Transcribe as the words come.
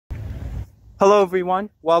Hello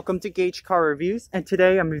everyone, welcome to Gage Car Reviews, and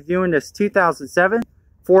today I'm reviewing this 2007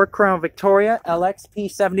 Ford Crown Victoria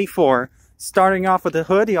LXP74. Starting off with the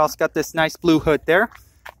hood, you also got this nice blue hood there.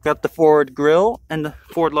 Got the Ford grille and the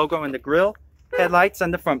Ford logo in the grille. Headlights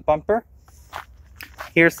on the front bumper.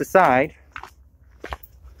 Here's the side.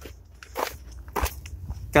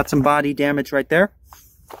 Got some body damage right there.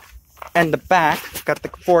 And the back, got the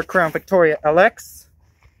Ford Crown Victoria LX.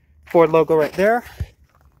 Ford logo right there.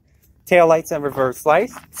 Tail lights and reverse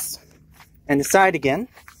lights. And the side again.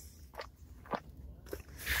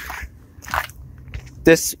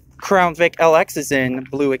 This Crown Vic LX is in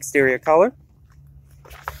blue exterior color.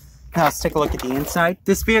 Now let's take a look at the inside.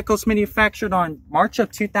 This vehicle is manufactured on March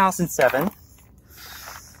of 2007.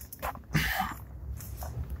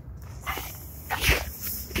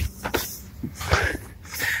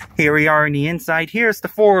 Here we are on the inside. Here's the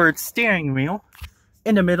Ford steering wheel.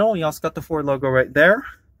 In the middle, you also got the Ford logo right there.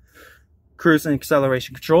 Cruise and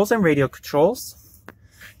acceleration controls and radio controls.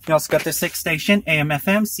 You also got the 6-station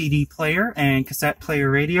AM/FM CD player and cassette player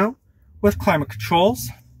radio with climate controls.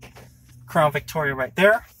 Crown Victoria right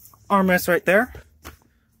there. Armrest right there.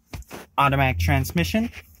 Automatic transmission.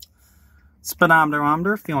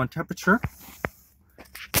 Speedometer, fuel and temperature.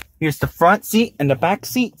 Here's the front seat and the back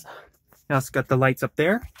seat. You also got the lights up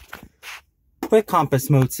there. With compass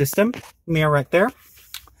mode system. Mirror right there.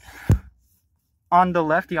 On the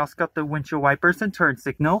left, you also got the windshield wipers and turn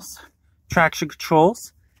signals. Traction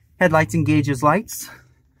controls. Headlights and Gage's lights.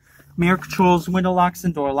 Mirror controls, window locks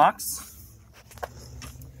and door locks.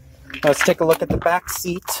 Let's take a look at the back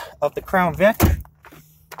seat of the Crown Vic.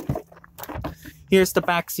 Here's the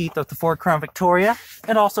back seat of the Ford Crown Victoria.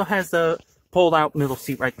 It also has the pulled out middle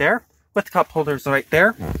seat right there with cup holders right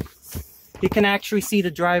there. You can actually see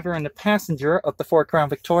the driver and the passenger of the Ford Crown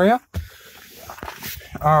Victoria.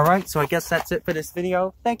 Alright, so I guess that's it for this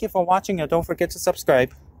video. Thank you for watching and don't forget to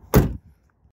subscribe.